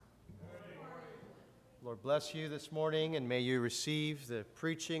Lord bless you this morning, and may you receive the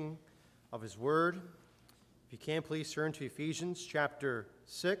preaching of his word. If you can, please turn to Ephesians chapter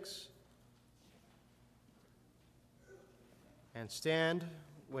 6 and stand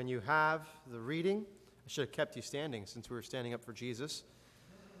when you have the reading. I should have kept you standing since we were standing up for Jesus.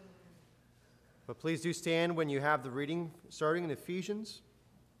 But please do stand when you have the reading, starting in Ephesians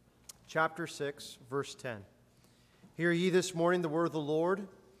chapter 6, verse 10. Hear ye this morning the word of the Lord.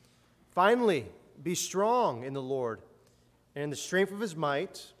 Finally, be strong in the Lord and in the strength of his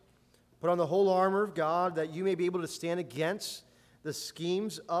might. Put on the whole armor of God, that you may be able to stand against the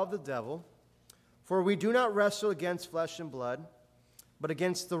schemes of the devil. For we do not wrestle against flesh and blood, but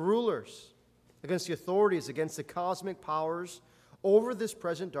against the rulers, against the authorities, against the cosmic powers over this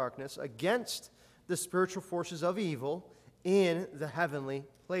present darkness, against the spiritual forces of evil in the heavenly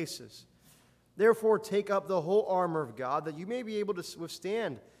places. Therefore, take up the whole armor of God, that you may be able to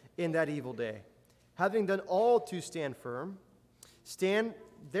withstand in that evil day. Having done all to stand firm, stand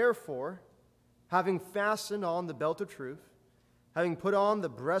therefore, having fastened on the belt of truth, having put on the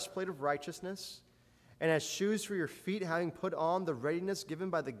breastplate of righteousness, and as shoes for your feet, having put on the readiness given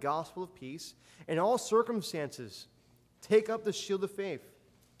by the gospel of peace. In all circumstances, take up the shield of faith,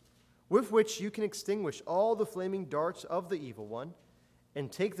 with which you can extinguish all the flaming darts of the evil one,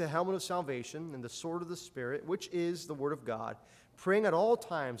 and take the helmet of salvation and the sword of the Spirit, which is the word of God, praying at all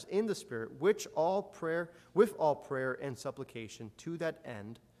times in the Spirit, with all prayer and supplication. To that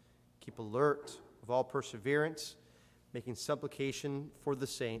end, keep alert with all perseverance, making supplication for the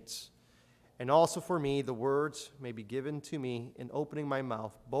saints, and also for me, the words may be given to me in opening my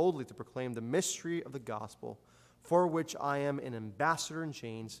mouth boldly to proclaim the mystery of the gospel, for which I am an ambassador in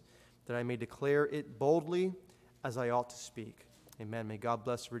chains, that I may declare it boldly as I ought to speak. Amen. May God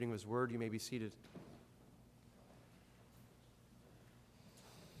bless the reading of his word. You may be seated.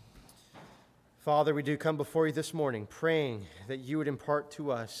 Father, we do come before you this morning, praying that you would impart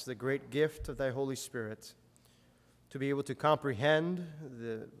to us the great gift of thy Holy Spirit, to be able to comprehend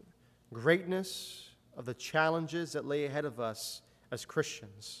the greatness of the challenges that lay ahead of us as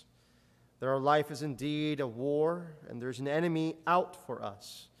Christians. That our life is indeed a war, and there's an enemy out for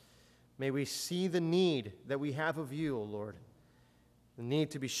us. May we see the need that we have of you, O Lord, the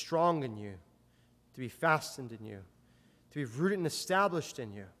need to be strong in you, to be fastened in you, to be rooted and established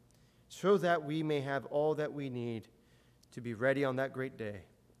in you, so that we may have all that we need to be ready on that great day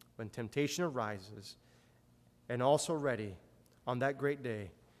when temptation arises, and also ready on that great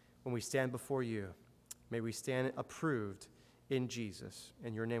day when we stand before you. May we stand approved in Jesus.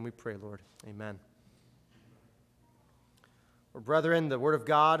 In your name we pray, Lord. Amen. Well, brethren, the Word of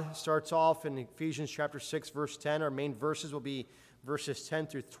God starts off in Ephesians chapter 6, verse 10. Our main verses will be verses 10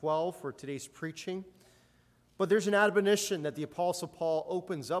 through 12 for today's preaching. But there's an admonition that the Apostle Paul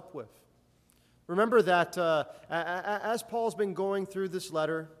opens up with. Remember that as Paul's been going through this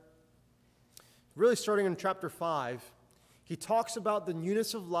letter, really starting in chapter 5, he talks about the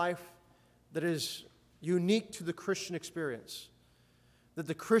newness of life that is unique to the Christian experience. That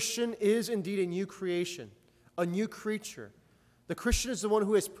the Christian is indeed a new creation, a new creature. The Christian is the one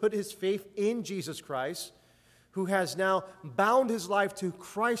who has put his faith in Jesus Christ, who has now bound his life to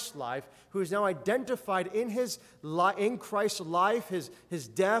Christ's life, who is now identified in Christ's life, his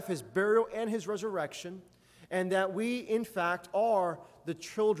death, his burial, and his resurrection, and that we, in fact, are the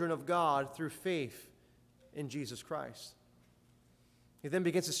children of God through faith in Jesus Christ. He then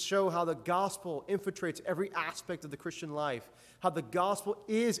begins to show how the gospel infiltrates every aspect of the Christian life, how the gospel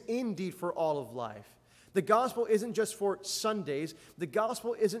is indeed for all of life. The gospel isn't just for Sundays. The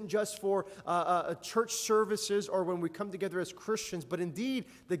gospel isn't just for church services or when we come together as Christians, but indeed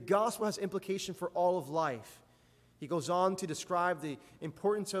the gospel has implication for all of life. He goes on to describe the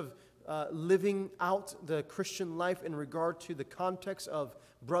importance of living out the Christian life in regard to the context of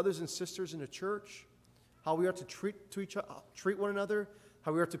brothers and sisters in the church, how we are to treat one another,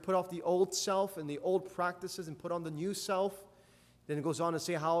 how we are to put off the old self and the old practices and put on the new self. Then it goes on to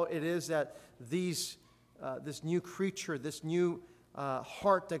say how it is that this new creature, this new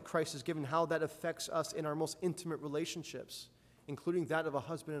heart that Christ has given, how that affects us in our most intimate relationships, including that of a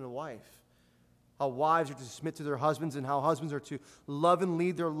husband and a wife. How wives are to submit to their husbands and how husbands are to love and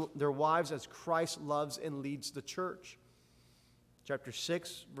lead their wives as Christ loves and leads the church. Chapter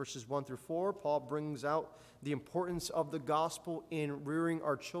 6, verses 1 through 4, Paul brings out the importance of the gospel in rearing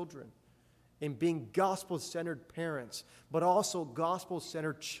our children, in being gospel-centered parents, but also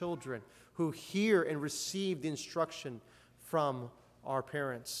gospel-centered children who hear and receive the instruction from our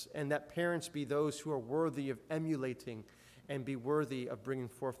parents, and that parents be those who are worthy of emulating and be worthy of bringing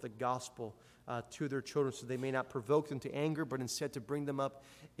forth the gospel to their children, so they may not provoke them to anger, but instead to bring them up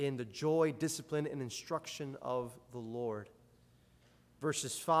in the joy, discipline, and instruction of the Lord.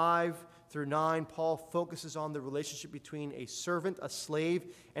 Verses 5 through 9, Paul focuses on the relationship between a servant, a slave,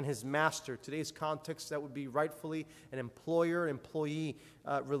 and his master. Today's context, that would be rightfully an employer-employee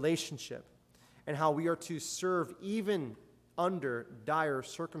relationship, and how we are to serve even under dire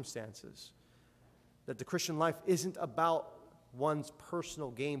circumstances. That the Christian life isn't about one's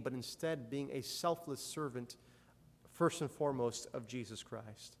personal gain, but instead being a selfless servant, first and foremost, of Jesus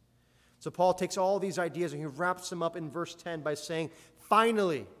Christ. So Paul takes all these ideas and he wraps them up in verse 10 by saying,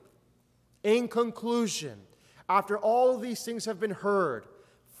 finally, in conclusion, after all of these things have been heard,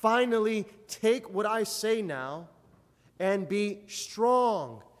 finally take what I say now and be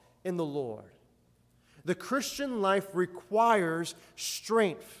strong in the Lord. The Christian life requires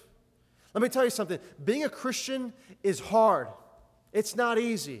strength. Let me tell you something. Being a Christian is hard. It's not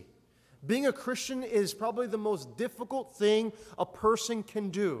easy. Being a Christian is probably the most difficult thing a person can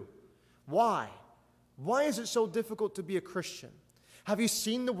do. Why? Why is it so difficult to be a Christian? Have you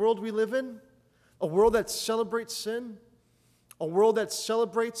seen the world we live in? A world that celebrates sin? A world that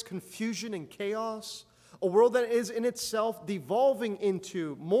celebrates confusion and chaos? A world that is in itself devolving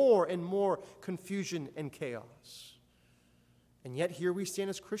into more and more confusion and chaos. And yet here we stand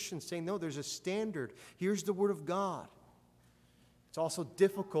as Christians saying, no, there's a standard. Here's the Word of God. It's also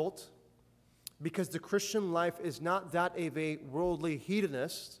difficult because the Christian life is not that of a worldly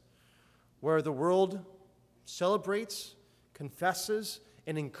hedonist where the world celebrates, confesses,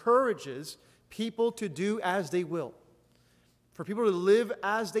 and encourages people to do as they will, for people to live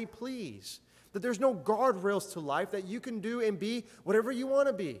as they please, that there's no guardrails to life, that you can do and be whatever you want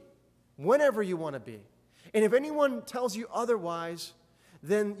to be, whenever you want to be. And if anyone tells you otherwise,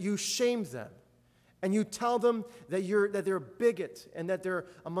 then you shame them. And you tell them that they're a bigot and that they're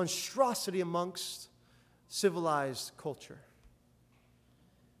a monstrosity amongst civilized culture.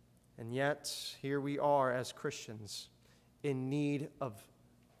 And yet, here we are as Christians in need of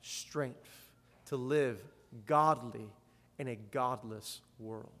strength to live godly in a godless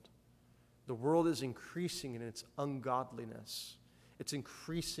world. The world is increasing in its ungodliness. It's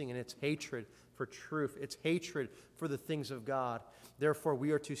increasing in its hatred for truth, its hatred for the things of God. Therefore,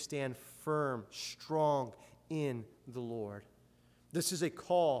 we are to stand firm, strong in the Lord. This is a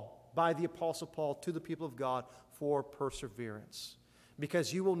call by the Apostle Paul to the people of God for perseverance,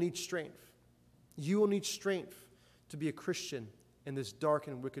 because you will need strength. You will need strength to be a Christian in this dark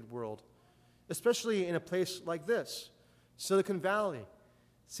and wicked world, especially in a place like this, Silicon Valley,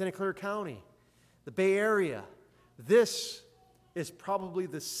 Santa Clara County, the Bay Area. This is probably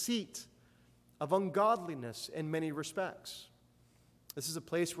the seat of ungodliness in many respects. This is a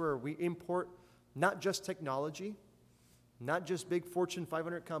place where we import not just technology, not just big Fortune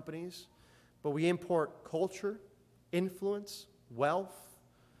 500 companies, but we import culture, influence, wealth.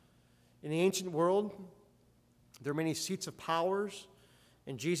 In the ancient world, there are many seats of powers.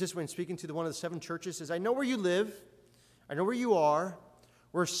 And Jesus, when speaking to one of the 7 churches, says, I know where you live. I know where you are,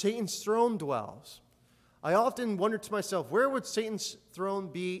 where Satan's throne dwells. I often wonder to myself, where would Satan's throne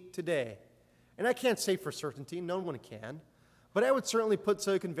be today? And I can't say for certainty, no one can. But I would certainly put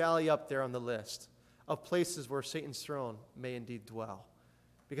Silicon Valley up there on the list of places where Satan's throne may indeed dwell.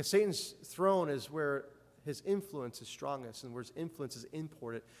 Because Satan's throne is where his influence is strongest and where his influence is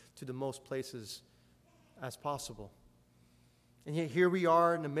imported to the most places as possible. And yet here we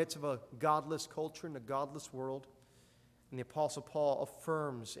are in the midst of a godless culture and a godless world. And the Apostle Paul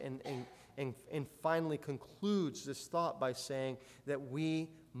affirms and finally concludes this thought by saying that we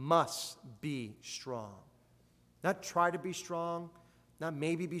must be strong. Not try to be strong, not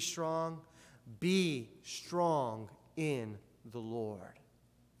maybe be strong. Be strong in the Lord.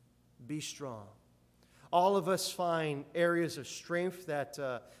 Be strong. All of us find areas of strength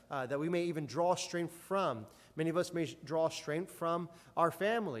that we may even draw strength from. Many of us may draw strength from our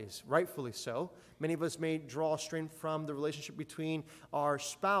families, rightfully so. Many of us may draw strength from the relationship between our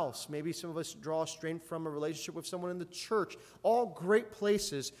spouse. Maybe some of us draw strength from a relationship with someone in the church. All great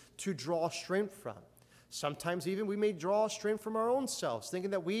places to draw strength from. Sometimes even we may draw strength from our own selves,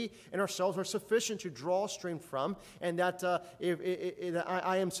 thinking that we and ourselves are sufficient to draw strength from, and that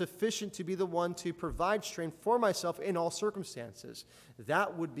I am sufficient to be the one to provide strength for myself in all circumstances.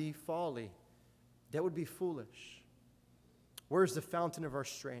 That would be folly. That would be foolish. Where's the fountain of our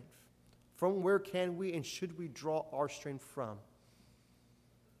strength? From where can we and should we draw our strength from?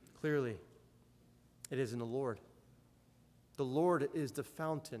 Clearly, it is in the Lord. The Lord is the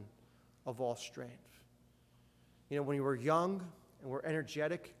fountain of all strength. You know, when we're young and we're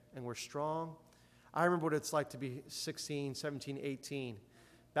energetic and we're strong, I remember what it's like to be 16, 17, 18,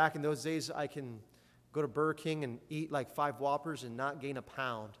 Back in those days, I can go to Burger King and eat like 5 Whoppers and not gain a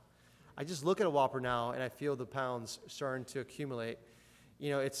pound. I just look at a Whopper now and I feel the pounds starting to accumulate.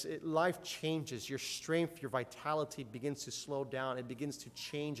 Life changes. Your strength, your vitality begins to slow down. It begins to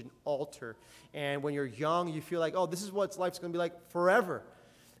change and alter. And when you're young, you feel like, oh, this is what life's going to be like forever.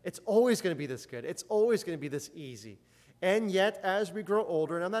 It's always going to be this good. It's always going to be this easy. And yet, as we grow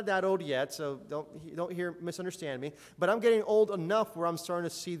older, and I'm not that old yet, so don't misunderstand me, but I'm getting old enough where I'm starting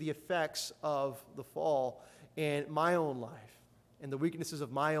to see the effects of the fall in my own life, and the weaknesses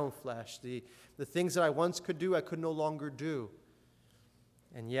of my own flesh, the things that I once could do, I could no longer do.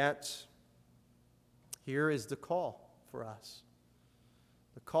 And yet, here is the call for us.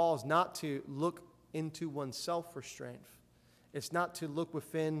 The call is not to look into oneself for strength. It's not to look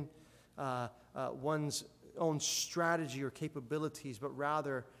within one's own strategy or capabilities, but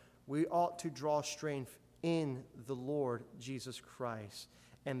rather we ought to draw strength in the Lord Jesus Christ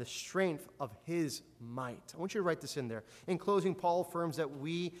and the strength of his might. I want you to write this in there. In closing, Paul affirms that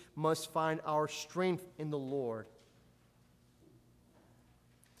we must find our strength in the Lord.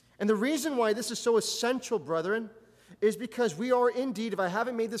 And the reason why this is so essential, brethren, is because we are indeed, if I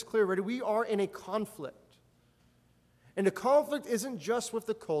haven't made this clear already, we are in a conflict. And the conflict isn't just with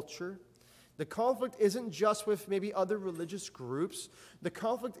the culture. The conflict isn't just with maybe other religious groups. The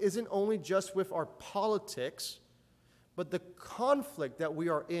conflict isn't only just with our politics, but the conflict that we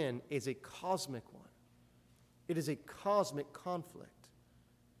are in is a cosmic one. It is a cosmic conflict.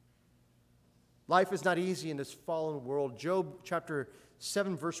 Life is not easy in this fallen world. Job chapter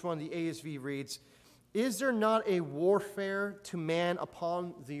 7, verse 1, the ASV reads, "Is there not a warfare to man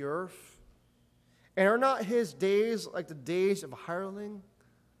upon the earth? And are not his days like the days of a hireling?"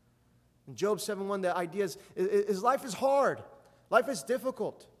 In Job 7:1, the idea is life is hard. Life is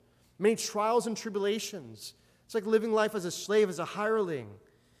difficult. Many trials and tribulations. It's like living life as a slave, as a hireling.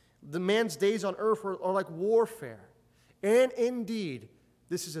 The man's days on earth are like warfare. And indeed,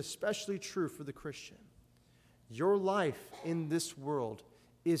 this is especially true for the Christian. Your life in this world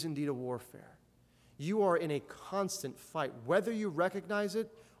is indeed a warfare. You are in a constant fight, whether you recognize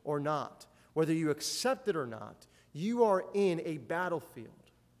it or not, whether you accept it or not. You are in a battlefield.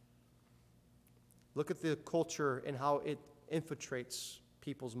 Look at the culture and how it infiltrates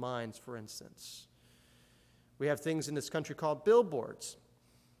people's minds, for instance. We have things in this country called billboards.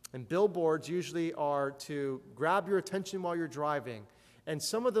 And billboards usually are to grab your attention while you're driving. And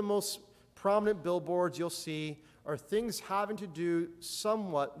some of the most prominent billboards you'll see are things having to do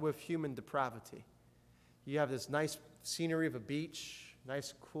somewhat with human depravity. You have this nice scenery of a beach,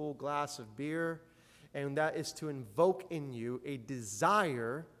 nice cool glass of beer, and that is to invoke in you a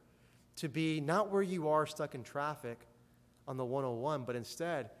desire to be not where you are stuck in traffic on the 101, but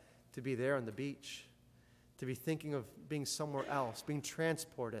instead to be there on the beach, to be thinking of being somewhere else, being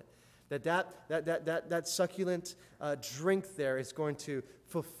transported. That succulent drink there is going to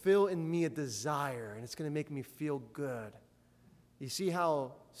fulfill in me a desire, and it's going to make me feel good. You see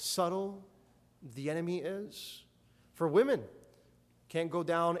how subtle the enemy is? For women, can't go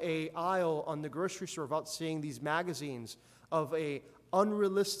down an aisle on the grocery store without seeing these magazines of a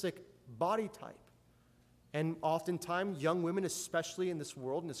unrealistic body type. And oftentimes, young women, especially in this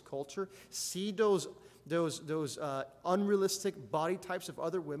world, in this culture, see those unrealistic body types of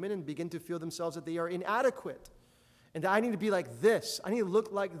other women and begin to feel themselves that they are inadequate. And that I need to be like this. I need to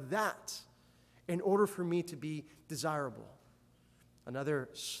look like that in order for me to be desirable. Another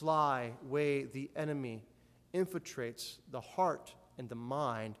sly way the enemy infiltrates the heart and the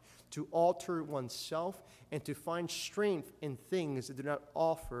mind to alter oneself and to find strength in things that do not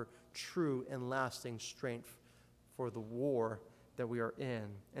offer true and lasting strength for the war that we are in.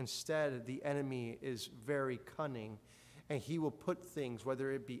 Instead, the enemy is very cunning, and he will put things,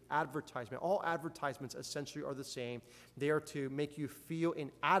 whether it be advertisement. All advertisements essentially are the same. They are to make you feel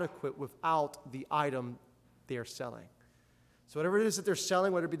inadequate without the item they are selling. So whatever it is that they're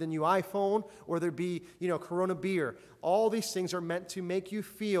selling, whether it be the new iPhone or there be, Corona beer, all these things are meant to make you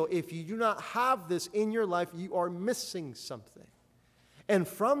feel if you do not have this in your life, you are missing something. And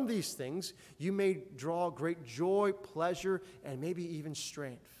from these things, you may draw great joy, pleasure, and maybe even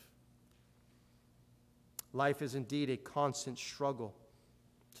strength. Life is indeed a constant struggle.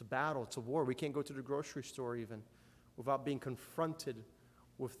 It's a battle. It's a war. We can't go to the grocery store even without being confronted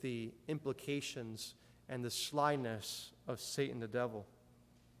with the implications and the slyness of Satan the devil.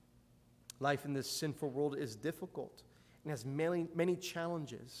 Life in this sinful world is difficult and has many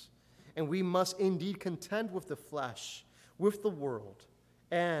challenges. And we must indeed contend with the flesh, with the world,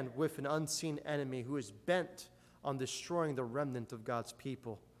 and with an unseen enemy who is bent on destroying the remnant of God's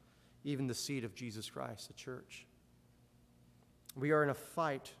people, even the seed of Jesus Christ, the church. We are in a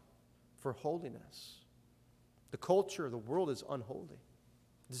fight for holiness. The culture, the world is unholy.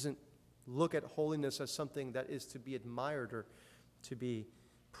 It doesn't look at holiness as something that is to be admired or to be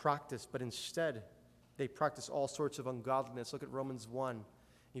practiced, but instead they practice all sorts of ungodliness. Look at Romans 1.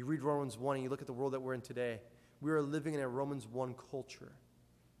 You read Romans 1 and you look at the world that we're in today. We are living in a Romans 1 culture.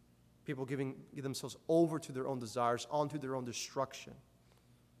 People give themselves over to their own desires, onto their own destruction.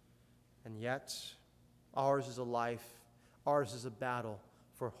 And yet, ours is a life, ours is a battle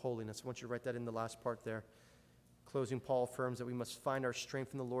for holiness. I want you to write that in the last part there. Closing, Paul affirms that we must find our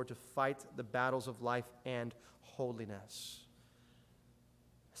strength in the Lord to fight the battles of life and holiness.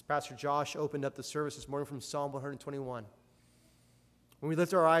 As Pastor Josh opened up the service this morning from Psalm 121, when we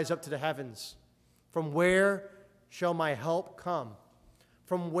lift our eyes up to the heavens, from where shall my help come?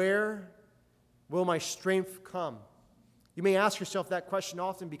 From where will my strength come? You may ask yourself that question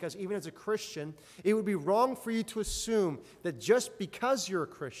often because even as a Christian, it would be wrong for you to assume that just because you're a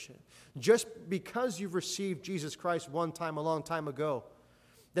Christian, just because you've received Jesus Christ one time a long time ago,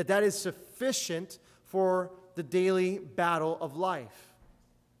 that is sufficient for the daily battle of life.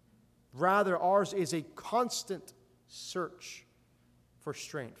 Rather, ours is a constant search for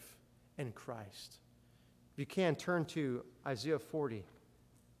strength in Christ. If you can, turn to Isaiah 40.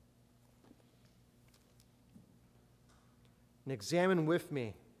 And examine with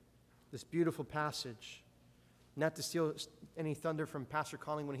me this beautiful passage. Not to steal any thunder from Pastor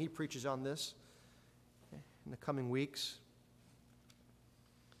Conley when he preaches on this in the coming weeks.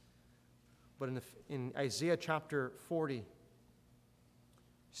 But in Isaiah chapter 40,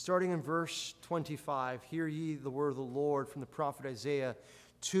 starting in verse 25, hear ye the word of the Lord from the prophet Isaiah.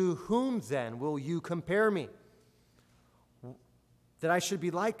 To whom then will you compare me? That I should be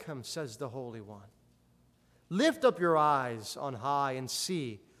like him, says the Holy One. Lift up your eyes on high and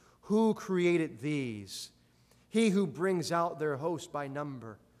see who created these. He who brings out their host by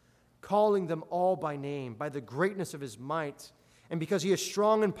number, calling them all by name, by the greatness of his might. And because he is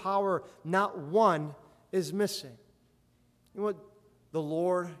strong in power, not one is missing. You know what the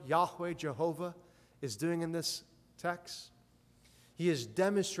Lord, Yahweh, Jehovah, is doing in this text? He is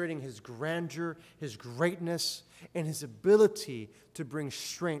demonstrating his grandeur, his greatness, and his ability to bring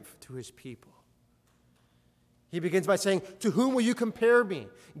strength to his people. He begins by saying, to whom will you compare me?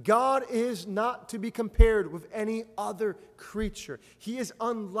 God is not to be compared with any other creature. He is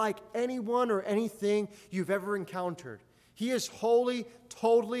unlike anyone or anything you've ever encountered. He is wholly,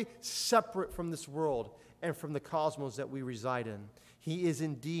 totally separate from this world and from the cosmos that we reside in. He is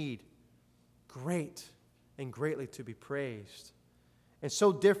indeed great and greatly to be praised. And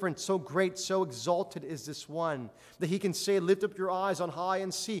so different, so great, so exalted is this one that he can say, lift up your eyes on high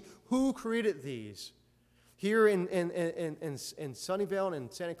and see who created these. Here in Sunnyvale and in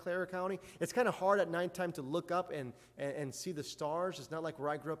Santa Clara County, it's kind of hard at nighttime to look up and see the stars. It's not like where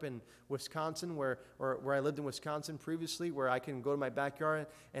I grew up in Wisconsin, where I lived in Wisconsin previously, where I can go to my backyard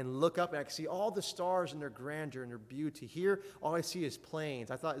and look up and I can see all the stars and their grandeur and their beauty. Here, all I see is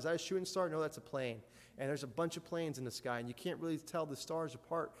planes. I thought, is that a shooting star? No, that's a plane. And there's a bunch of planes in the sky, and you can't really tell the stars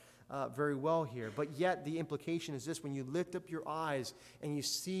apart very well here. But yet the implication is this: when you lift up your eyes and you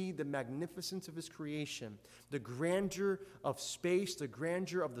see the magnificence of his creation, the grandeur of space, the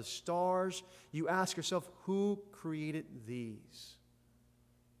grandeur of the stars, you ask yourself, who created these?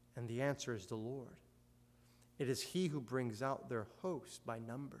 And the answer is the Lord. It is he who brings out their hosts by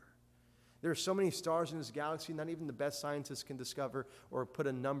number. There are so many stars in this galaxy, not even the best scientists can discover or put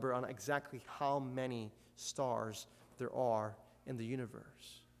a number on exactly how many stars there are in the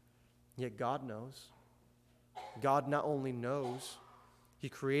universe. Yet God knows. God not only knows, he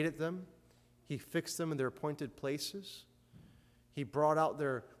created them, he fixed them in their appointed places, he brought out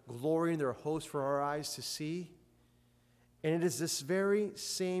their glory and their host for our eyes to see. And it is this very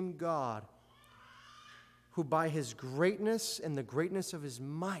same God who by his greatness and the greatness of his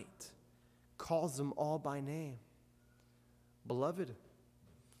might calls them all by name. Beloved,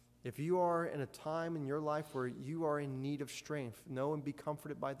 if you are in a time in your life where you are in need of strength, know and be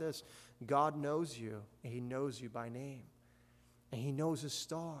comforted by this. God knows you, and he knows you by name. And he knows his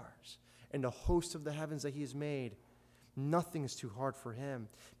stars and the host of the heavens that he has made. Nothing is too hard for him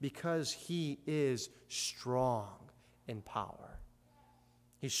because he is strong in power.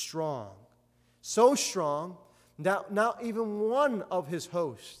 He's strong. So strong that not even one of his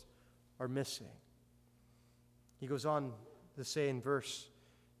hosts are missing. He goes on to say in verse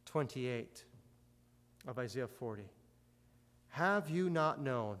 28 of Isaiah 40, have you not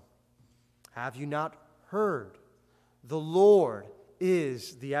known? Have you not heard? The Lord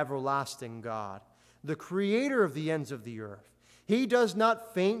is the everlasting God, the creator of the ends of the earth. He does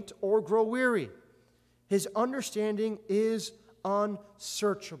not faint or grow weary. His understanding is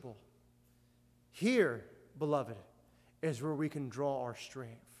unsearchable. Here, beloved, is where we can draw our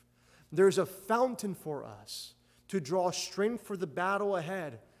strength. There's a fountain for us to draw strength for the battle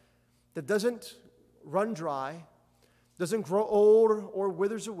ahead that doesn't run dry, doesn't grow old or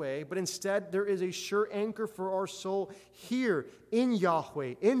withers away, but instead there is a sure anchor for our soul here in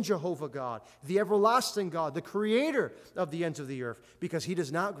Yahweh, in Jehovah God, the everlasting God, the creator of the ends of the earth, because he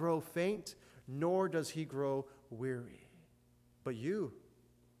does not grow faint, nor does he grow weary. But you,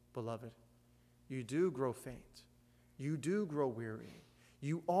 beloved, you do grow faint. You do grow weary.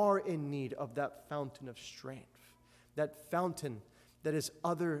 You are in need of that fountain of strength, that fountain that is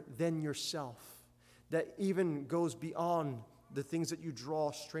other than yourself, that even goes beyond the things that you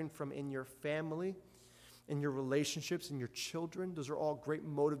draw strength from in your family, in your relationships, in your children. Those are all great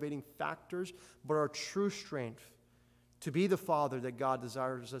motivating factors, but our true strength to be the father that God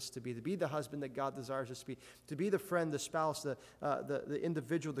desires us to be the husband that God desires us to be the friend, the spouse, the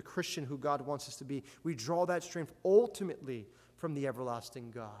individual, the Christian who God wants us to be. We draw that strength ultimately from the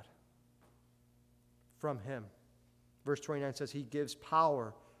everlasting God, from him. Verse 29 says he gives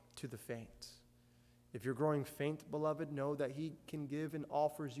power to the faint. If you're growing faint, beloved, know that he can give and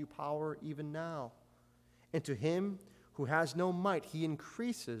offers you power even now. And to him who has no might, he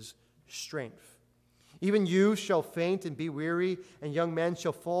increases strength. Even youth shall faint and be weary, and young men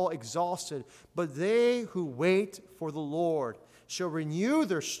shall fall exhausted. But they who wait for the Lord shall renew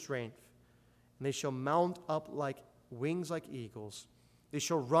their strength, and they shall mount up like wings like eagles. They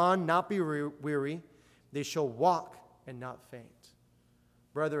shall run, not be weary. They shall walk and not faint.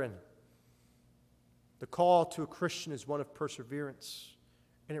 Brethren, the call to a Christian is one of perseverance,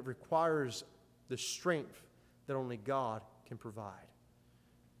 and it requires the strength that only God can provide.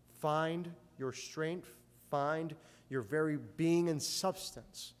 Find your strength, find your very being and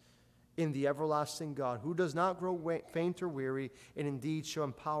substance in the everlasting God, who does not grow faint or weary, and indeed shall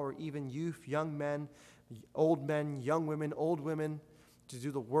empower even youth, young men, young women, old women, to do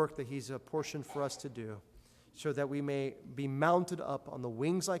the work that he's apportioned for us to do, so that we may be mounted up on the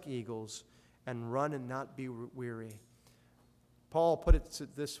wings like eagles and run and not be weary. Paul put it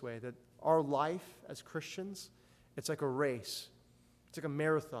this way, that our life as Christians, it's like a race. It's like a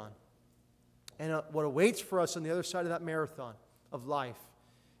marathon. And what awaits for us on the other side of that marathon of life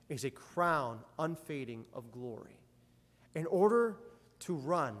is a crown unfading of glory. In order to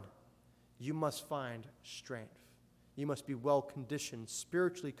run, you must find strength. You must be well conditioned,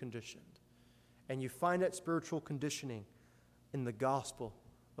 spiritually conditioned. And you find that spiritual conditioning in the gospel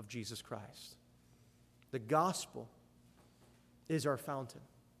of Jesus Christ. The gospel is our fountain.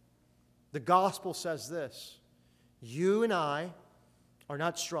 The gospel says this: you and I are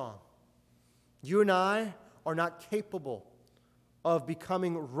not strong. You and I are not capable of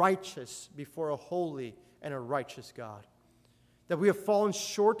becoming righteous before a holy and a righteous God. That we have fallen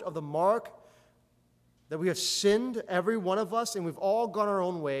short of the mark, that we have sinned, every one of us, and we've all gone our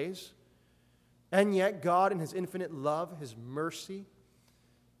own ways. And yet God, in his infinite love, his mercy,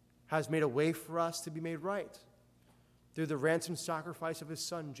 has made a way for us to be made right through the ransom sacrifice of his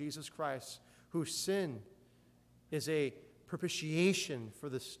Son, Jesus Christ, whose sin is a propitiation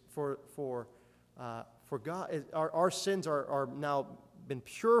for God. Our sins are now been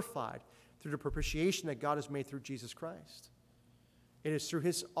purified through the propitiation that God has made through Jesus Christ. It is through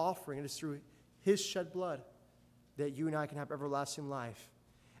his offering, it is through his shed blood that you and I can have everlasting life.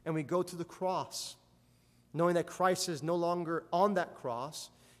 And we go to the cross, knowing that Christ is no longer on that cross.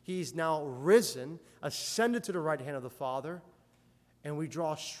 He's now risen, ascended to the right hand of the Father, and we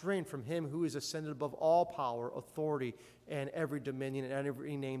draw strength from him who is ascended above all power, authority, and every dominion and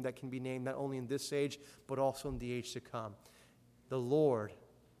every name that can be named, not only in this age, but also in the age to come. The Lord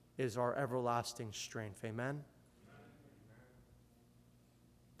is our everlasting strength. Amen?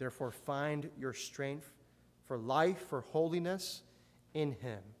 Therefore, find your strength for life, for holiness in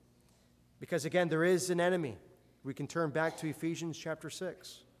him. Because again, there is an enemy. We can turn back to Ephesians chapter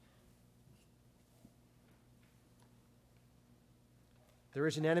 6. There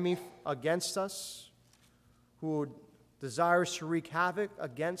is an enemy against us who desires to wreak havoc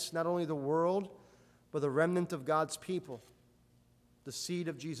against not only the world, but the remnant of God's people, the seed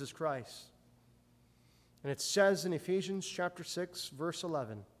of Jesus Christ. And it says in Ephesians chapter 6, verse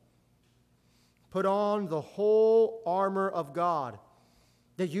 11, "Put on the whole armor of God,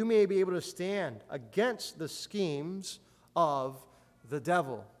 that you may be able to stand against the schemes of the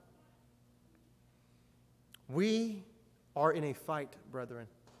devil." We are in a fight, brethren,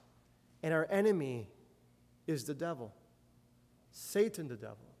 and our enemy is the devil. Satan, the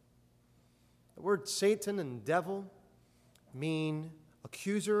devil. The word Satan and devil mean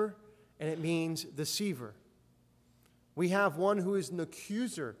accuser, and it means deceiver. We have one who is an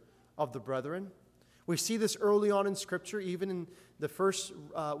accuser of the brethren. We see this early on in Scripture, even in the first,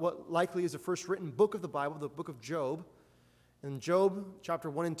 what likely is the first written book of the Bible, the book of Job. In Job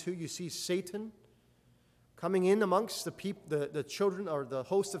chapter 1 and 2, you see Satan coming in amongst the children or the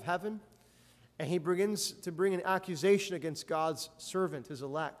host of heaven, and he begins to bring an accusation against God's servant, his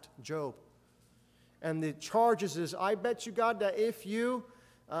elect, Job. And the charge is, I bet you, God, that if you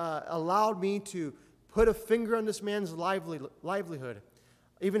allowed me to put a finger on this man's livelihood,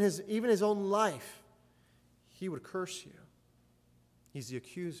 even his own life, he would curse you. He's the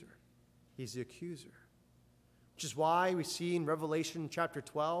accuser. He's the accuser. Which is why we see in Revelation chapter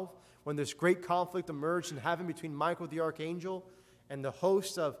 12, when this great conflict emerged in heaven between Michael the archangel and the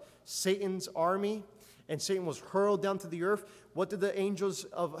host of Satan's army, and Satan was hurled down to the earth, what did the angels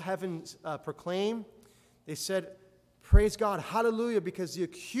of heaven proclaim? They said, praise God, hallelujah, because the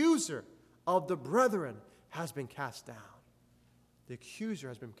accuser of the brethren has been cast down. The accuser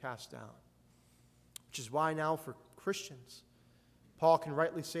has been cast down. Which is why now for Christians, Paul can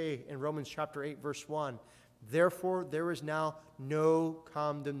rightly say in Romans chapter 8, verse 1, therefore there is now no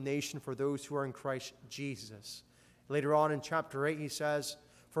condemnation for those who are in Christ Jesus. Later on in chapter 8, he says,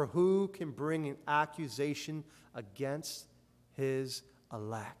 for who can bring an accusation against his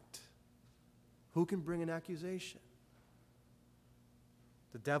elect? Who can bring an accusation?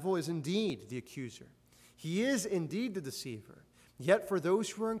 The devil is indeed the accuser. He is indeed the deceiver. Yet for those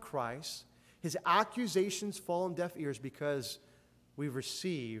who are in Christ, his accusations fall on deaf ears because we've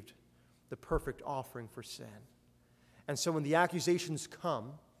received the perfect offering for sin. And so when the accusations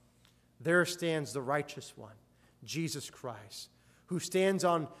come, there stands the righteous one, Jesus Christ, who stands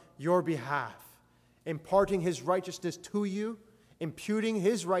on your behalf, imparting his righteousness to you, imputing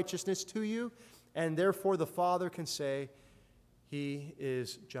his righteousness to you, and therefore the Father can say, he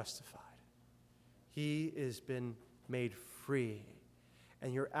is justified. He has been made free.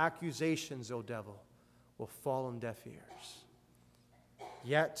 And your accusations, O devil, will fall on deaf ears.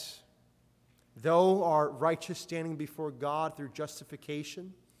 Yet, though our righteous standing before God through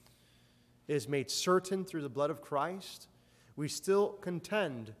justification is made certain through the blood of Christ, we still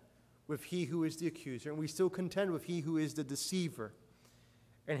contend with he who is the accuser, and we still contend with he who is the deceiver.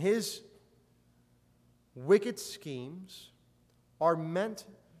 And his wicked schemes are meant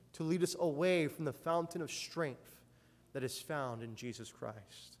to lead us away from the fountain of strength that is found in Jesus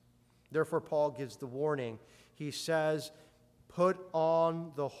Christ. Therefore, Paul gives the warning. He says, put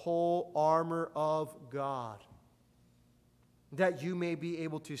on the whole armor of God, that you may be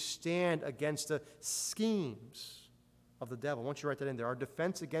able to stand against the schemes of the devil. I want you to write that in there. Our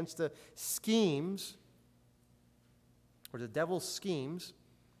defense against the schemes, or the devil's schemes,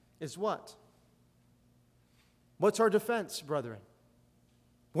 is what? What's our defense, brethren?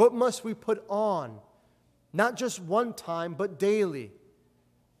 What must we put on? Not just one time, but daily.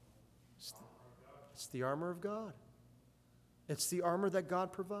 It's the armor of God. It's the armor that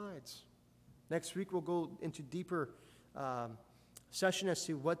God provides. Next week we'll go into deeper session as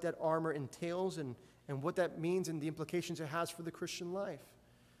to what that armor entails and what that means and the implications it has for the Christian life.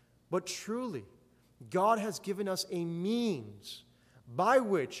 But truly, God has given us a means by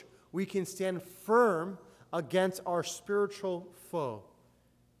which we can stand firm against our spiritual foe,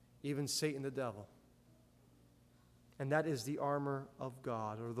 even Satan the devil. And that is the armor of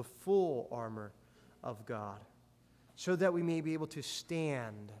God, or the full armor of God, so that we may be able to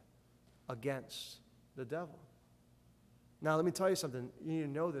stand against the devil. Now, let me tell you something. You need to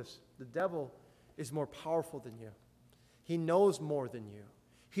know this. The devil is more powerful than you. He knows more than you.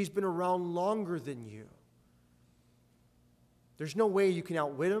 He's been around longer than you. There's no way you can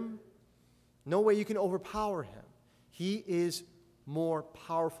outwit him. No way you can overpower him. He is more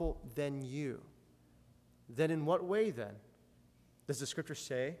powerful than you. Then in what way, then, does the Scripture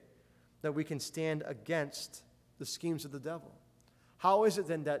say that we can stand against the schemes of the devil? How is it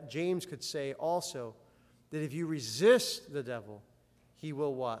then that James could say also that if you resist the devil, he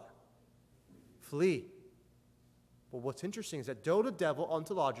will what? Flee. Well, what's interesting is that though the devil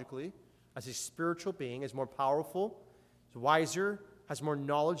ontologically, as a spiritual being, is more powerful, is wiser, has more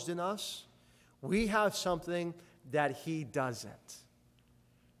knowledge than us, we have something that he doesn't.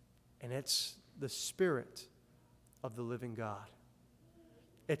 And it's the Spirit of the living God.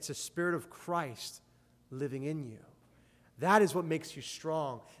 It's the Spirit of Christ living in you. That is what makes you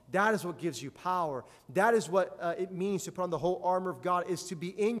strong. That is what gives you power. That is what it means to put on the whole armor of God, is to be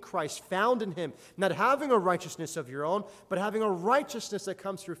in Christ, found in him, not having a righteousness of your own, but having a righteousness that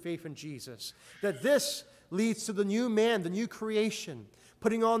comes through faith in Jesus. That this leads to the new man, the new creation,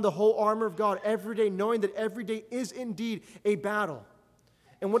 putting on the whole armor of God every day, knowing that every day is indeed a battle.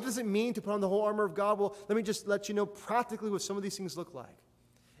 And what does it mean to put on the whole armor of God? Well, let me just let you know practically what some of these things look like.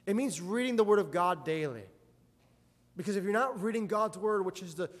 It means reading the Word of God daily. Because if you're not reading God's Word, which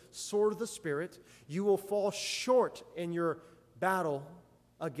is the sword of the Spirit, you will fall short in your battle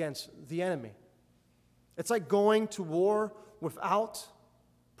against the enemy. It's like going to war without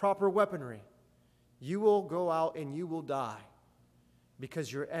proper weaponry. You will go out and you will die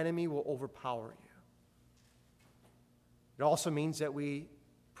because your enemy will overpower you. It also means that we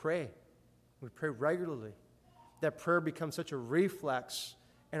pray. We pray regularly. That prayer becomes such a reflex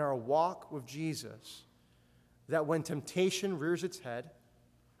in our walk with Jesus that when temptation rears its head,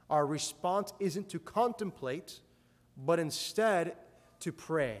 our response isn't to contemplate, but instead to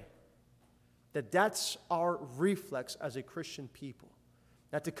pray. That's our reflex as a Christian people.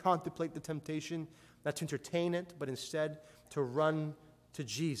 Not to contemplate the temptation, not to entertain it, but instead to run to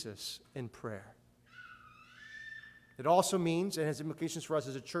Jesus in prayer. It also means, and has implications for us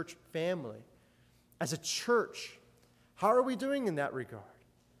as a church family, as a church, how are we doing in that regard?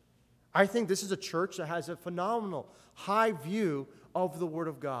 I think this is a church that has a phenomenal, high view of the Word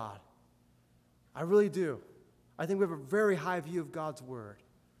of God. I really do. I think we have a very high view of God's Word.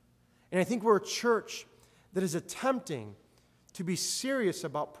 And I think we're a church that is attempting to be serious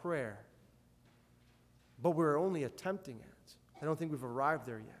about prayer. But we're only attempting it. I don't think we've arrived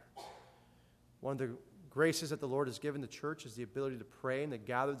there yet. One of the graces that the Lord has given the church is the ability to pray and to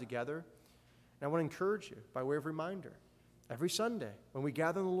gather together. And I want to encourage you, by way of reminder, every Sunday when we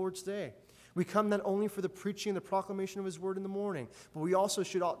gather on the Lord's Day, we come not only for the preaching and the proclamation of His Word in the morning, but we also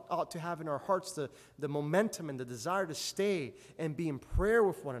ought to have in our hearts the momentum and the desire to stay and be in prayer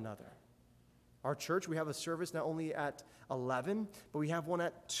with one another. Our church, we have a service not only at 11, but we have one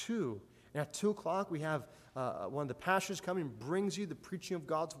at 2. And at 2 o'clock, we have one of the pastors come and brings you the preaching of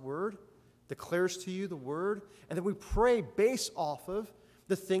God's Word, declares to you the Word, and then we pray based off of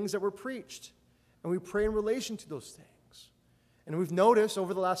the things that were preached. And we pray in relation to those things. And we've noticed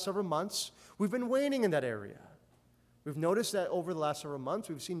over the last several months, we've been waning in that area. We've noticed that over the last several months,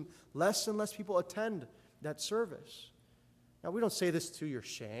 we've seen less and less people attend that service. Now, we don't say this to your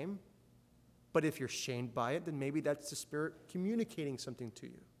shame, but if you're shamed by it, then maybe that's the Spirit communicating something to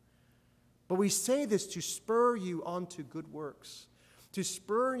you. But we say this to spur you onto good works, to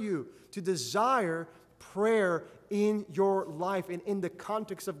spur you to desire prayer in your life and in the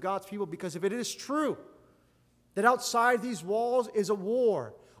context of God's people. Because if it is true that outside these walls is a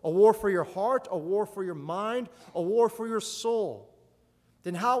war for your heart, a war for your mind, a war for your soul,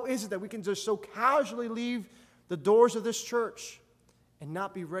 then how is it that we can just so casually leave the doors of this church and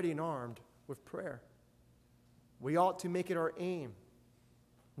not be ready and armed with prayer? We ought to make it our aim,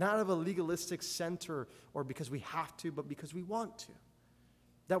 not out of a legalistic center or because we have to, but because we want to.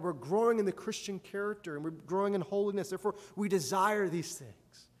 That we're growing in the Christian character and we're growing in holiness. Therefore, we desire these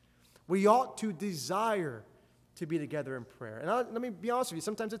things. We ought to desire to be together in prayer. And let me be honest with you,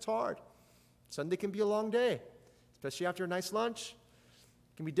 sometimes it's hard. Sunday can be a long day, especially after a nice lunch.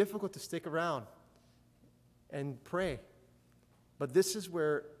 It can be difficult to stick around and pray. But this is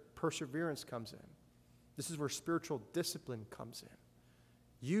where perseverance comes in. This is where spiritual discipline comes in.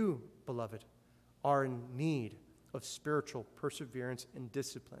 You, beloved, are in need of spiritual perseverance and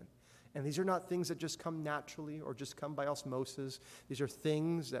discipline. And these are not things that just come naturally or just come by osmosis. These are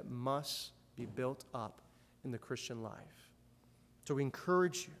things that must be built up in the Christian life. So we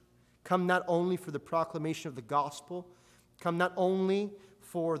encourage you, come not only for the proclamation of the gospel, come not only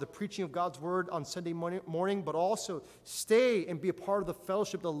for the preaching of God's word on Sunday morning, but also stay and be a part of the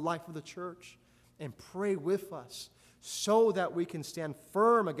fellowship, the life of the church, and pray with us so that we can stand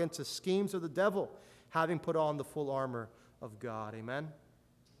firm against the schemes of the devil, having put on the full armor of God. Amen?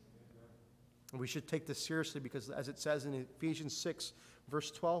 And we should take this seriously because as it says in Ephesians 6,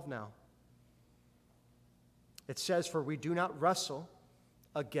 verse 12 now, it says, "For we do not wrestle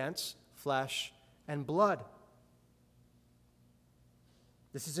against flesh and blood."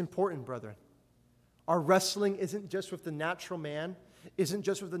 This is important, brethren. Our wrestling isn't just with the natural man, isn't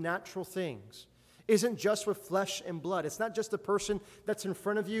just with the natural things, isn't just with flesh and blood. It's not just the person that's in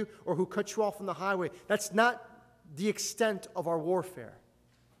front of you or who cut you off on the highway. That's not the extent of our warfare.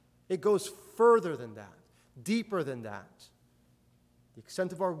 It goes further than that, deeper than that. The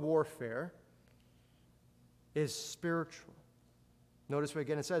extent of our warfare is spiritual. Notice what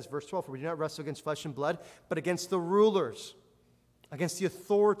again it says, verse 12, "For we do not wrestle against flesh and blood, but against the rulers, against the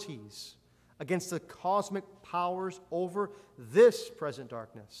authorities, against the cosmic powers over this present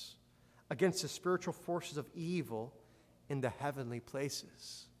darkness, against the spiritual forces of evil in the heavenly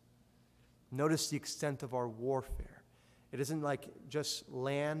places." Notice the extent of our warfare. It isn't like just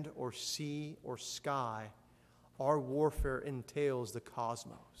land or sea or sky. our warfare entails the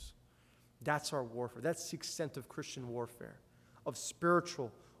cosmos. That's our warfare. That's the extent of Christian warfare, of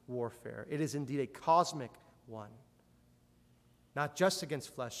spiritual warfare. It is indeed a cosmic one, not just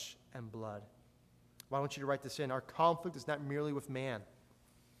against flesh and blood. Well, I want you to write this in. Our conflict is not merely with man.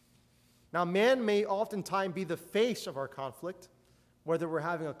 Now, man may oftentimes be the face of our conflict, whether we're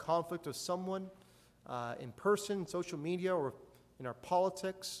having a conflict with someone in person, social media, or in our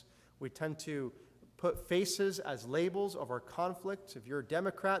politics. We tend to put faces as labels of our conflict. If you're a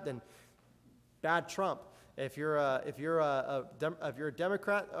Democrat, then bad Trump. If you're a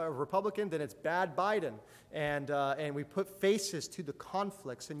Democrat or Republican, then it's bad Biden. And we put faces to the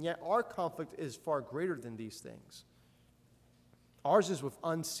conflicts, and yet our conflict is far greater than these things. Ours is with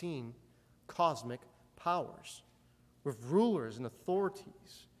unseen cosmic powers, with rulers and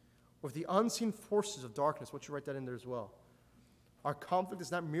authorities, with the unseen forces of darkness. I want you to write that in there as well. Our conflict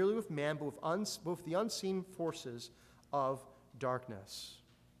is not merely with man, but with the unseen forces of darkness.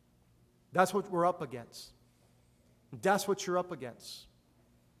 That's what we're up against. That's what you're up against.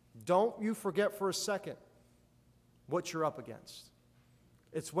 Don't you forget for a second what you're up against.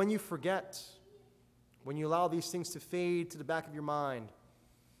 It's when you forget, when you allow these things to fade to the back of your mind,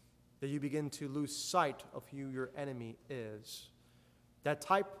 that you begin to lose sight of who your enemy is. That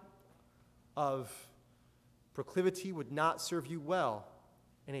type of proclivity would not serve you well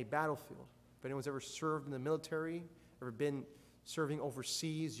in a battlefield. If anyone's ever served in the military, ever been serving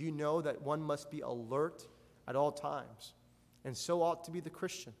overseas, you know that one must be alert at all times. And so ought to be the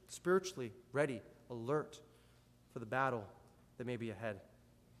Christian, spiritually ready, alert for the battle that may be ahead.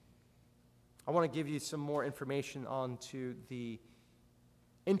 I want to give you some more information on to the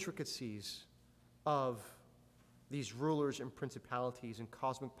intricacies of these rulers and principalities and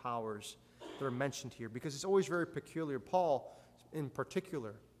cosmic powers that are mentioned here, because it's always very peculiar. Paul, in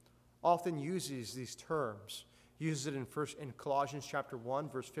particular, often uses these terms. He uses it in Colossians chapter 1,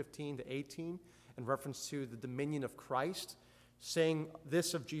 verse 15 to 18, in reference to the dominion of Christ, saying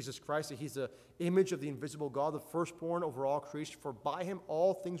this of Jesus Christ, that he's the image of the invisible God, the firstborn over all creation. For by him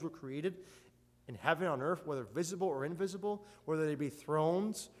all things were created, in heaven and on earth, whether visible or invisible, whether they be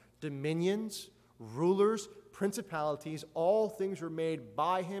thrones, dominions, rulers, principalities, all things were made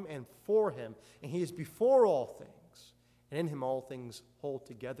by him and for him. And he is before all things, and in him all things hold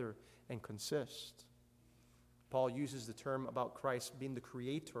together and consist. Paul uses the term about Christ being the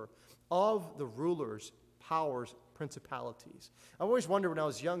creator of the rulers, powers, principalities. I always wondered when I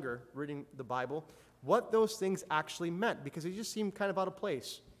was younger, reading the Bible, what those things actually meant, because they just seemed kind of out of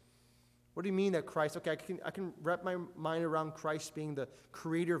place. What do you mean that Christ, okay, I can wrap my mind around Christ being the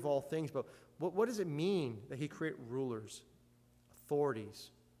creator of all things, but what does it mean that he created rulers,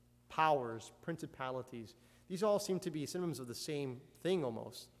 authorities, powers, principalities? These all seem to be synonyms of the same thing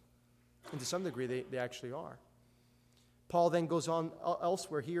almost. And to some degree, they actually are. Paul then goes on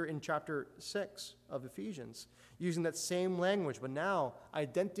elsewhere here in chapter 6 of Ephesians, using that same language, but now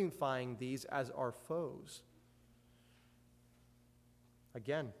identifying these as our foes.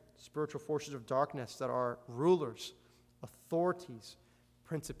 Again, spiritual forces of darkness that are rulers, authorities,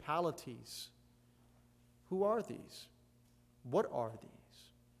 principalities. Who are these? What are these?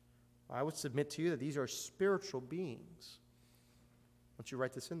 I would submit to you that these are spiritual beings. Why don't you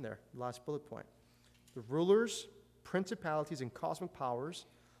write this in there, last bullet point. The rulers, principalities, and cosmic powers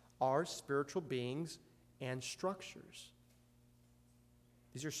are spiritual beings and structures.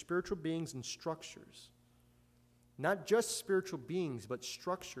 These are spiritual beings and structures. Not just spiritual beings, but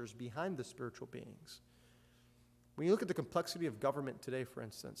structures behind the spiritual beings. When you look at the complexity of government today, for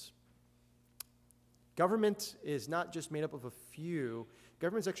instance, government is not just made up of a few.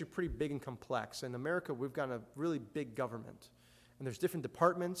 Government is actually pretty big and complex. In America, we've got a really big government. And there's different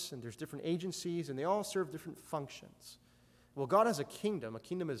departments, and there's different agencies, and they all serve different functions. Well, God has a kingdom. A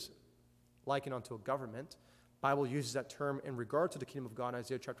kingdom is likened unto a government. The Bible uses that term in regard to the kingdom of God in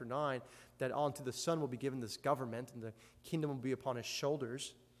Isaiah chapter 9, that unto the Son will be given this government, and the kingdom will be upon his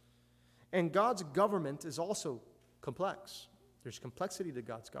shoulders. And God's government is also complex. There's complexity to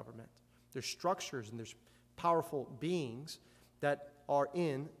God's government. There's structures and there's powerful beings that are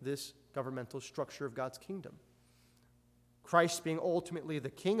in this governmental structure of God's kingdom. Christ being ultimately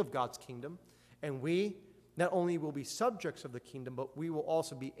the king of God's kingdom, and we not only will be subjects of the kingdom, but we will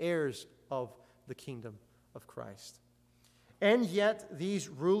also be heirs of the kingdom of Christ. And yet, these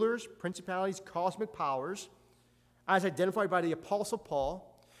rulers, principalities, cosmic powers, as identified by the Apostle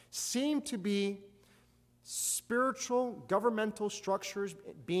Paul, seem to be spiritual, governmental structures,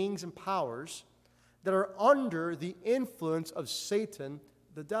 beings, and powers that are under the influence of Satan,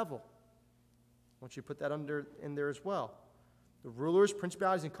 the devil. I want you to put that in there as well. The rulers,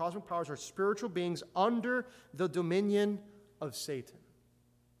 principalities, and cosmic powers are spiritual beings under the dominion of Satan.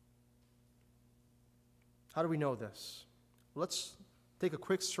 How do we know this? Let's take a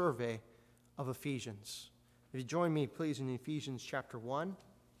quick survey of Ephesians. If you join me, please, in Ephesians chapter 1.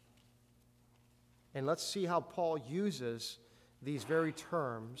 And let's see how Paul uses these very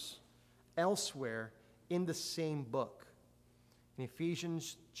terms elsewhere in the same book. In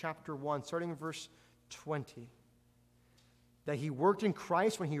Ephesians chapter 1, starting in verse 20. That he worked in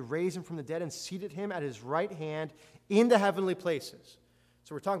Christ when he raised him from the dead and seated him at his right hand in the heavenly places.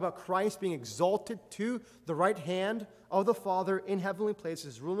 So we're talking about Christ being exalted to the right hand of the Father in heavenly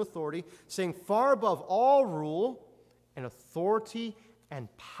places, rule and authority, saying far above all rule and authority and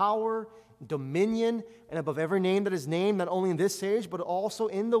power, dominion, and above every name that is named, not only in this age, but also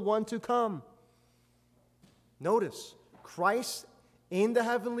in the one to come. Notice, Christ in the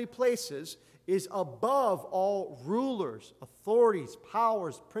heavenly places is above all rulers, authorities,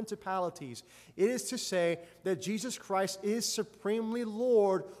 powers, principalities. It is to say that Jesus Christ is supremely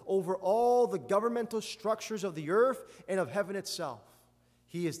Lord over all the governmental structures of the earth and of heaven itself.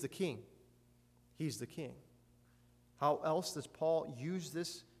 He is the King. He's the King. How else does Paul use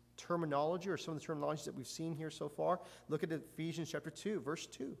this terminology, or some of the terminologies that we've seen here so far? Look at Ephesians chapter 2, verse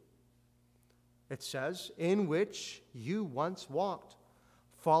 2. It says, in which you once walked,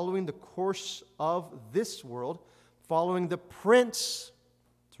 following the course of this world, following the prince,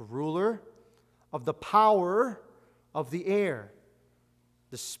 the ruler, of the power of the air,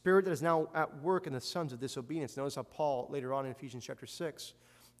 the spirit that is now at work in the sons of disobedience. Notice how Paul, later on in Ephesians chapter 6,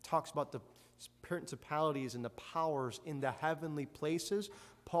 talks about the principalities and the powers in the heavenly places.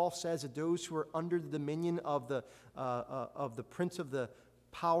 Paul says that those who are under the dominion of the prince of the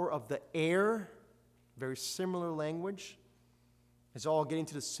power of the air, very similar language, is all getting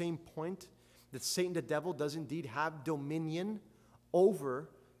to the same point, that Satan the devil does indeed have dominion over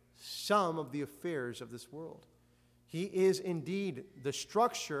some of the affairs of this world. He is indeed the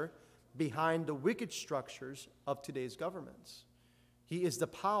structure behind the wicked structures of today's governments. He is the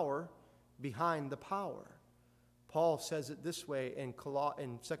power behind the power. Paul says it this way in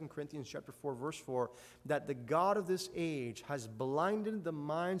 2 Corinthians chapter 4, verse 4, that the God of this age has blinded the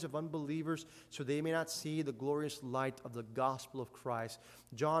minds of unbelievers so they may not see the glorious light of the gospel of Christ.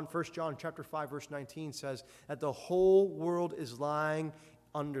 1 John chapter 5, verse 19 says that the whole world is lying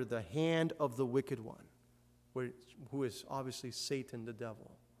under the hand of the wicked one, who is obviously Satan the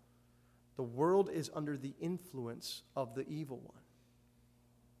devil. The world is under the influence of the evil one.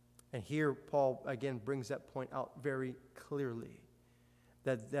 And here Paul again brings that point out very clearly,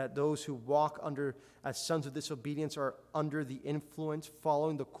 that those who walk under as sons of disobedience are under the influence,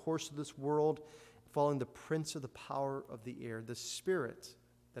 following the course of this world, following the prince of the power of the air, the spirit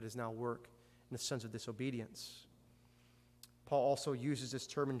that is now work in the sons of disobedience. Paul also uses this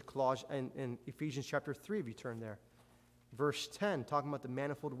term in Ephesians chapter 3, if you turn there. Verse 10, talking about the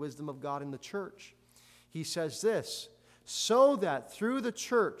manifold wisdom of God in the church. He says this, so that through the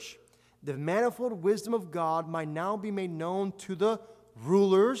church the manifold wisdom of God might now be made known to the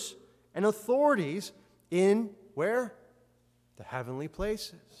rulers and authorities in where? The heavenly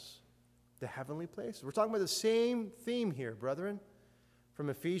places. The heavenly places. We're talking about the same theme here, brethren, from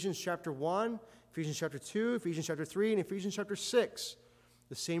Ephesians chapter 1, Ephesians chapter 2, Ephesians chapter 3, and Ephesians chapter 6.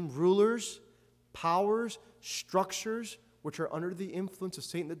 The same rulers, powers, structures, which are under the influence of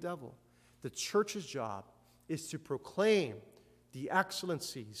Satan the devil. The church's job is to proclaim the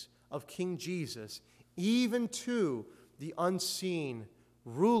excellencies of King Jesus, even to the unseen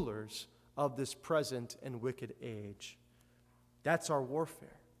rulers of this present and wicked age. That's our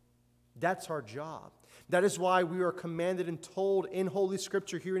warfare. That's our job. That is why we are commanded and told in Holy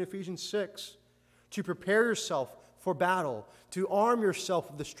Scripture here in Ephesians 6 to prepare yourself for battle, to arm yourself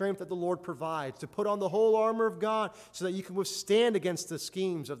with the strength that the Lord provides, to put on the whole armor of God so that you can withstand against the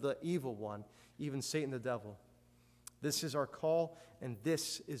schemes of the evil one, even Satan the devil. This is our call, and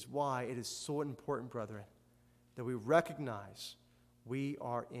this is why it is so important, brethren, that we recognize we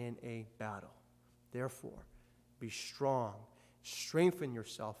are in a battle. Therefore, be strong, strengthen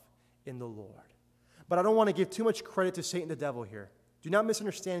yourself in the Lord. But I don't want to give too much credit to Satan the devil here. Do not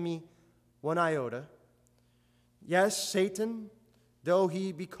misunderstand me one iota. Yes, Satan, though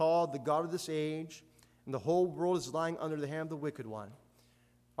he be called the god of this age, and the whole world is lying under the hand of the wicked one,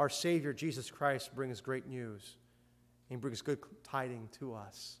 our Savior, Jesus Christ, brings great news. He brings good tidings to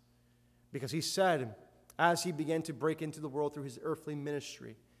us. Because he said, as he began to break into the world through his earthly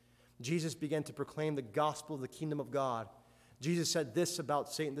ministry, Jesus began to proclaim the gospel of the kingdom of God. Jesus said this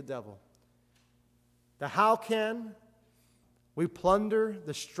about Satan the devil, that how can we plunder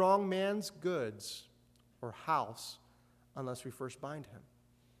the strong man's goods or house unless we first bind him.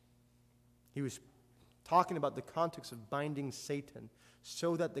 He was talking about the context of binding Satan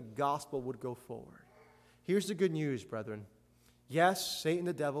so that the gospel would go forward. Here's the good news, brethren. Yes, Satan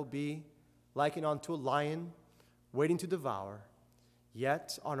the devil be likened unto a lion waiting to devour.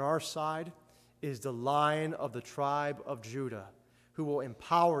 Yet on our side is the Lion of the tribe of Judah, who will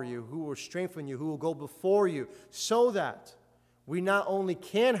empower you, who will strengthen you, who will go before you, so that we not only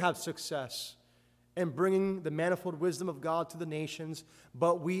can have success in bringing the manifold wisdom of God to the nations,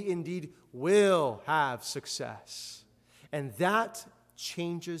 but we indeed will have success. And that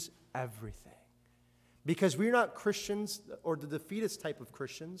changes everything. Because we're not Christians, or the defeatist type of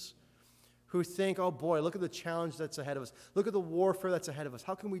Christians, who think, oh boy, look at the challenge that's ahead of us. Look at the warfare that's ahead of us.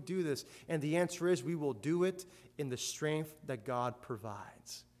 How can we do this? And the answer is we will do it in the strength that God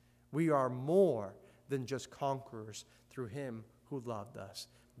provides. We are more than just conquerors through him who loved us.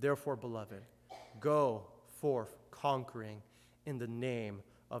 Therefore, beloved, go forth conquering in the name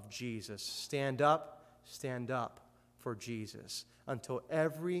of Jesus. Stand up for Jesus until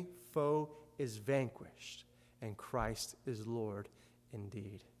every foe is vanquished and Christ is Lord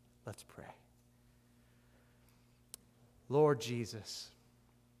indeed. Let's pray. Lord Jesus,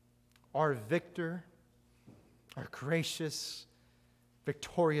 our victor, our gracious,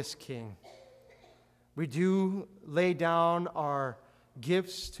 victorious King, we do lay down our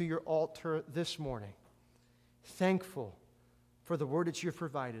gifts to your altar this morning, thankful for the word that you have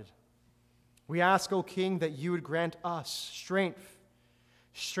provided. We ask, O King, that you would grant us strength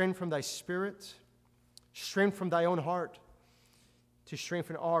from thy spirit, strength from thy own heart, to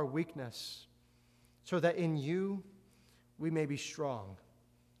strengthen our weakness, so that in you we may be strong,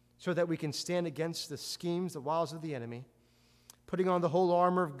 so that we can stand against the schemes, the wiles of the enemy, putting on the whole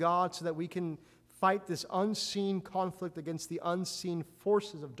armor of God so that we can fight this unseen conflict against the unseen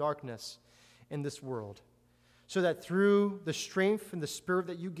forces of darkness in this world, so that through the strength and the spirit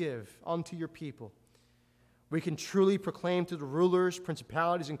that you give unto your people, we can truly proclaim to the rulers,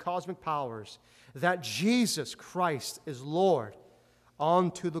 principalities, and cosmic powers that Jesus Christ is Lord,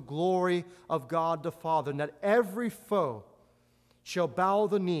 unto the glory of God the Father, and that every foe shall bow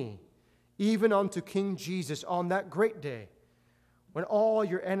the knee, even unto King Jesus on that great day, when all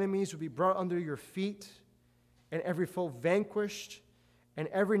your enemies will be brought under your feet, and every foe vanquished, and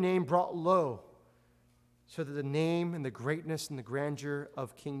every name brought low, so that the name and the greatness and the grandeur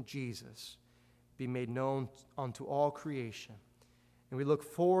of King Jesus be made known unto all creation. And we look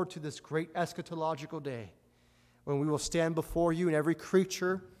forward to this great eschatological day, when we will stand before you, and every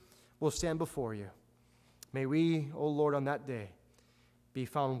creature will stand before you. May we, O Lord, on that day, be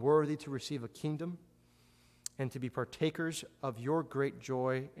found worthy to receive a kingdom and to be partakers of your great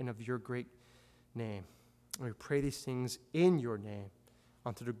joy and of your great name. And we pray these things in your name,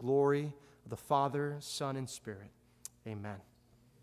 unto the glory of the Father, Son, and Spirit. Amen.